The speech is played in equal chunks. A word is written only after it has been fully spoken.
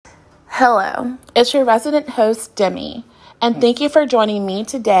Hello, it's your resident host, Demi, and thank you for joining me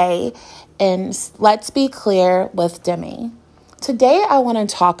today in Let's Be Clear with Demi. Today, I want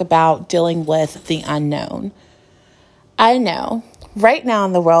to talk about dealing with the unknown. I know, right now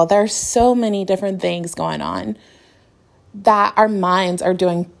in the world, there are so many different things going on that our minds are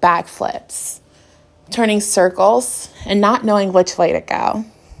doing backflips, turning circles, and not knowing which way to go.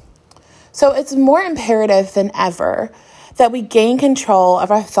 So it's more imperative than ever that we gain control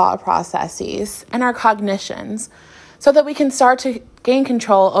of our thought processes and our cognitions so that we can start to gain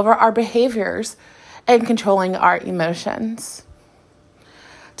control over our behaviors and controlling our emotions.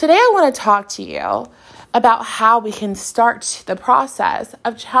 Today, I want to talk to you about how we can start the process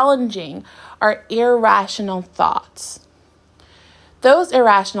of challenging our irrational thoughts. Those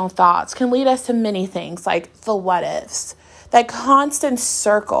irrational thoughts can lead us to many things like the what ifs, that constant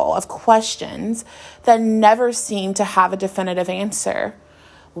circle of questions that never seem to have a definitive answer.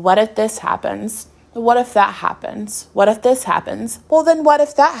 What if this happens? What if that happens? What if this happens? Well, then what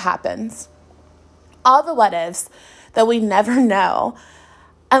if that happens? All the what ifs that we never know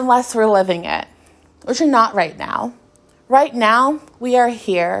unless we're living it, which are not right now. Right now, we are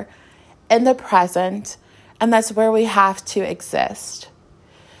here in the present, and that's where we have to exist.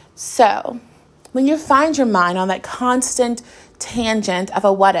 So, when you find your mind on that constant tangent of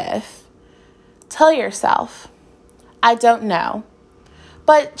a what if, tell yourself, I don't know,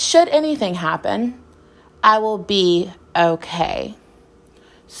 but should anything happen, I will be okay.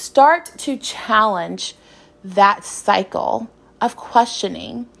 Start to challenge that cycle of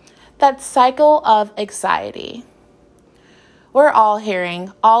questioning, that cycle of anxiety. We're all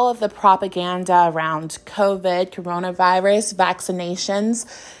hearing all of the propaganda around COVID, coronavirus, vaccinations,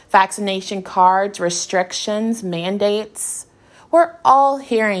 vaccination cards, restrictions, mandates. We're all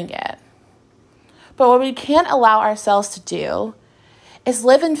hearing it. But what we can't allow ourselves to do is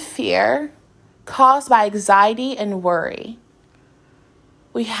live in fear caused by anxiety and worry.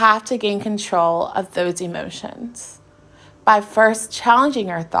 We have to gain control of those emotions by first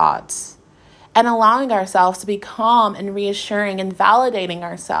challenging our thoughts and allowing ourselves to be calm and reassuring and validating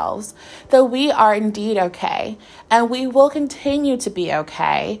ourselves that we are indeed okay and we will continue to be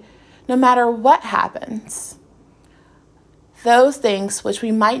okay no matter what happens. Those things which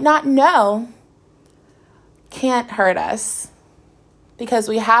we might not know can't hurt us because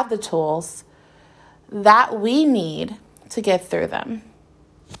we have the tools that we need to get through them.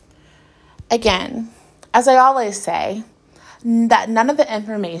 Again, as I always say, that none of the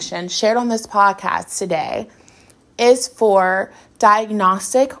information shared on this podcast today is for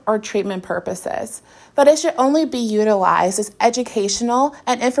diagnostic or treatment purposes, but it should only be utilized as educational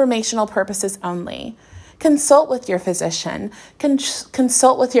and informational purposes only. Consult with your physician,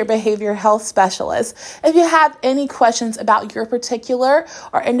 consult with your behavioral health specialist if you have any questions about your particular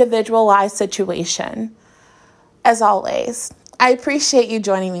or individualized situation. As always, I appreciate you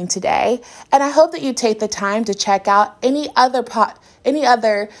joining me today, and I hope that you take the time to check out any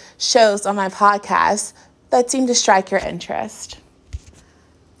other shows on my podcast that seem to strike your interest.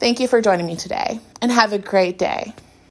 Thank you for joining me today, and have a great day.